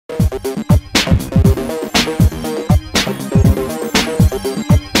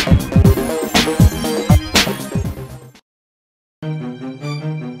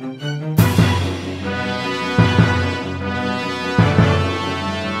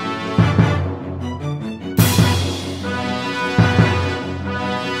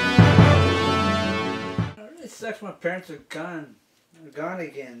guess my parents are gone. They're gone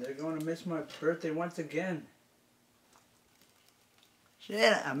again. They're going to miss my birthday once again.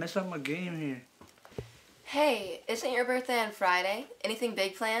 Shit, I messed up my game here. Hey, isn't your birthday on Friday? Anything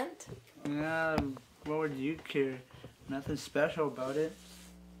big planned? What would you care? Nothing special about it.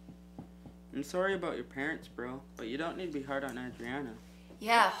 I'm sorry about your parents, bro, but you don't need to be hard on Adriana.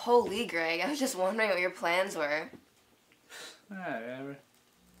 Yeah, holy Greg. I was just wondering what your plans were. Whatever.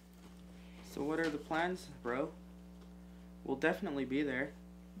 So what are the plans, bro? We'll definitely be there.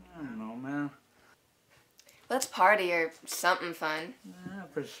 I don't know, man. Let's party or something fun. Yeah,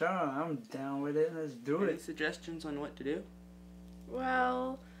 for sure. I'm down with it. Let's do Any it. suggestions on what to do?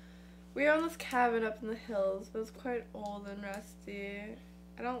 Well, we own this cabin up in the hills, but it's quite old and rusty.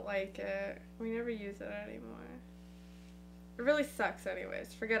 I don't like it. We never use it anymore. It really sucks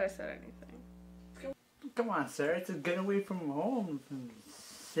anyways. Forget I said anything. Come on, Sarah. It's a getaway from home. From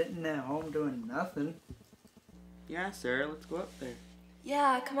sitting at home doing nothing. Yeah, Sarah, let's go up there.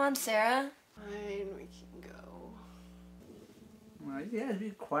 Yeah, come on, Sarah. Fine, we can go. Well, you gotta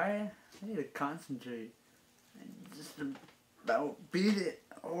be quiet. I need to concentrate. I just about beat it.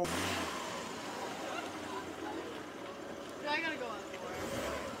 Oh. I gotta go on the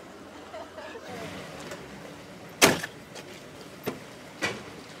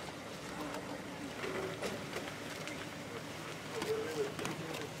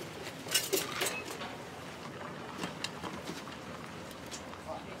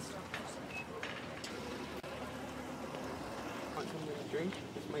Want something to drink?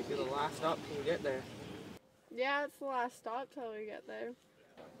 This might be the last stop till we get there. Yeah, it's the last stop till we get there.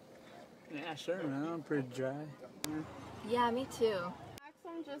 Yeah, sure, man. I'm pretty dry. Yeah, me too.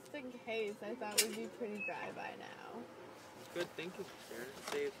 Maxim, just in case, I thought we'd be pretty dry by now. Good thinking, Sarah.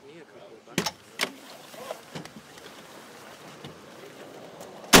 It saves me a couple of bucks.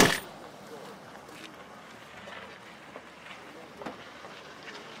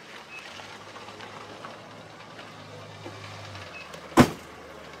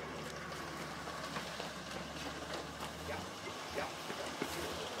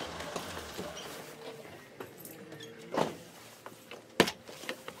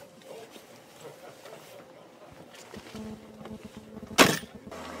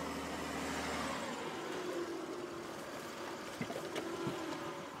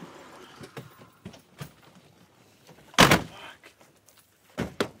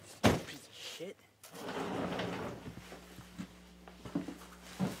 Shit.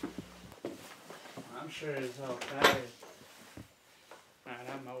 I'm sure it's all tired. Alright,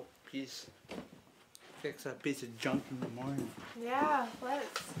 I'm out. Peace. Fix that piece of junk in the morning. Yeah,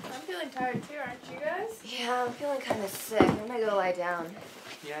 let's. I'm feeling tired too, aren't you guys? Yeah, I'm feeling kind of sick. I'm gonna go lie down.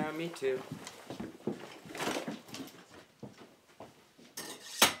 Yeah, me too.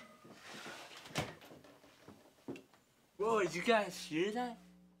 Whoa, did you guys hear that?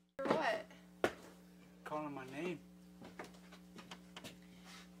 For what? Calling my name.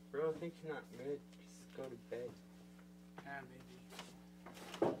 Bro, I think you're not good. Just go to bed. Yeah,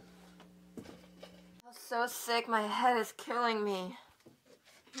 maybe. I'm so sick. My head is killing me.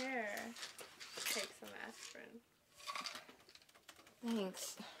 Here, take some aspirin.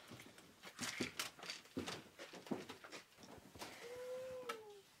 Thanks.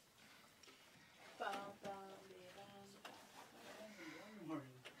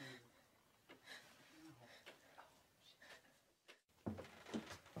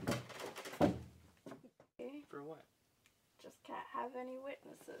 For what? Just can't have any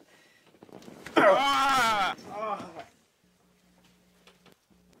witnesses. Ah! Oh.